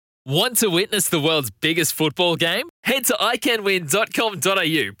Want to witness the world's biggest football game? Head to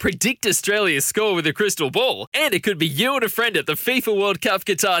iCanWin.com.au, predict Australia's score with a crystal ball, and it could be you and a friend at the FIFA World Cup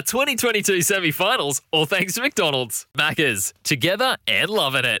Qatar 2022 semi-finals, all thanks to McDonald's. Maccas, together and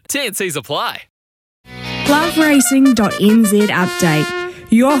loving it. TNCs apply. LoveRacing.nz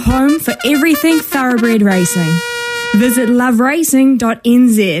update. Your home for everything thoroughbred racing. Visit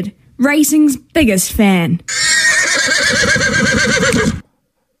loveracing.nz, racing's biggest fan.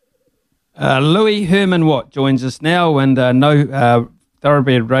 Louis Herman Watt joins us now, and no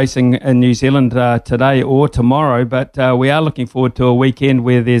thoroughbred racing in New Zealand today or tomorrow, but we are looking forward to a weekend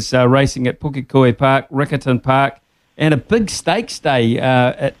where there's racing at Pukekohe Park, Riccarton Park, and a big stakes day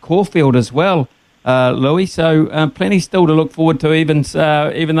at Caulfield as well, Louis. So plenty still to look forward to, even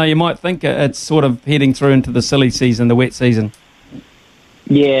though you might think it's sort of heading through into the silly season, the wet season.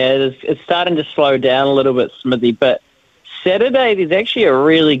 Yeah, it's starting to slow down a little bit, Smithy, but Saturday, there's actually a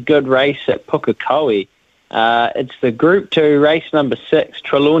really good race at Pukekohe. It's the Group 2, race number 6,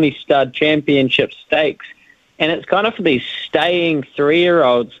 Trelawney Stud Championship Stakes. And it's kind of for these staying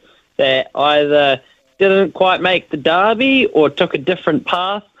 3-year-olds that either didn't quite make the Derby or took a different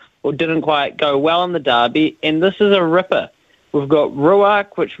path or didn't quite go well in the Derby. And this is a ripper. We've got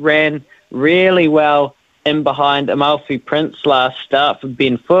Ruark, which ran really well in behind Amalfi Prince last start for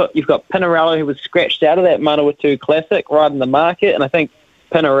Ben Foot. You've got Pinarello, who was scratched out of that Manawatu Classic right in the market, and I think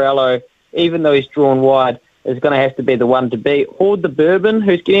Pinarello, even though he's drawn wide, is going to have to be the one to beat. Horde the Bourbon,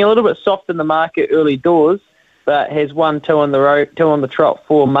 who's getting a little bit soft in the market early doors, but has 1-2 on the road, 2 on the trot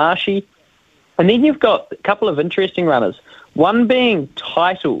for Marshy. And then you've got a couple of interesting runners, one being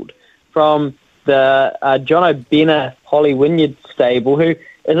Titled from the John O'Benna Holly Wynyard stable, who is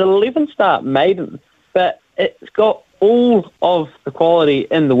an 11-start maiden, but it's got all of the quality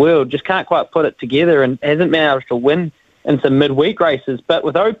in the world, just can't quite put it together and hasn't been able to win in some midweek races. But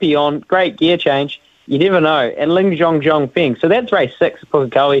with Opie on, great gear change, you never know. And Ling Zhong Feng. So that's race 6 at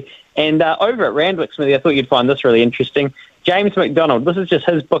Pukekohe. And over at Randwick, Smithy, I thought you'd find this really interesting. James McDonald, this is just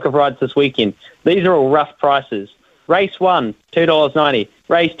his book of rides this weekend. These are all rough prices. Race 1, $2.90.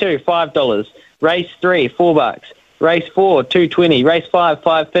 Race 2, $5. Race 3, $4. Race 4, $2.20. Race 5,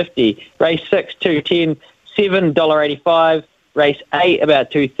 $5.50. Race 6, $2.10. $7.85. Race 8, about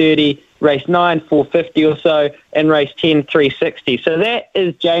 $2.30. Race 9, $4.50 or so. And race 10, $3.60. So that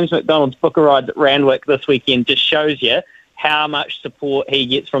is James McDonald's book of rides at Randwick this weekend. Just shows you how much support he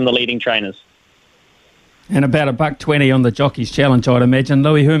gets from the leading trainers. And about $1.20 on the Jockeys Challenge, I'd imagine.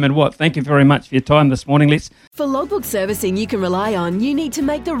 Louis Herman Watt, thank you very much for your time this morning. For logbook servicing you can rely on, you need to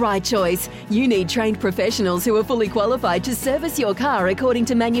make the right choice. You need trained professionals who are fully qualified to service your car according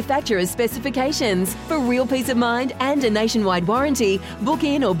to manufacturer's specifications. For real peace of mind and a nationwide warranty, book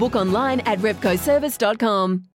in or book online at repcoservice.com.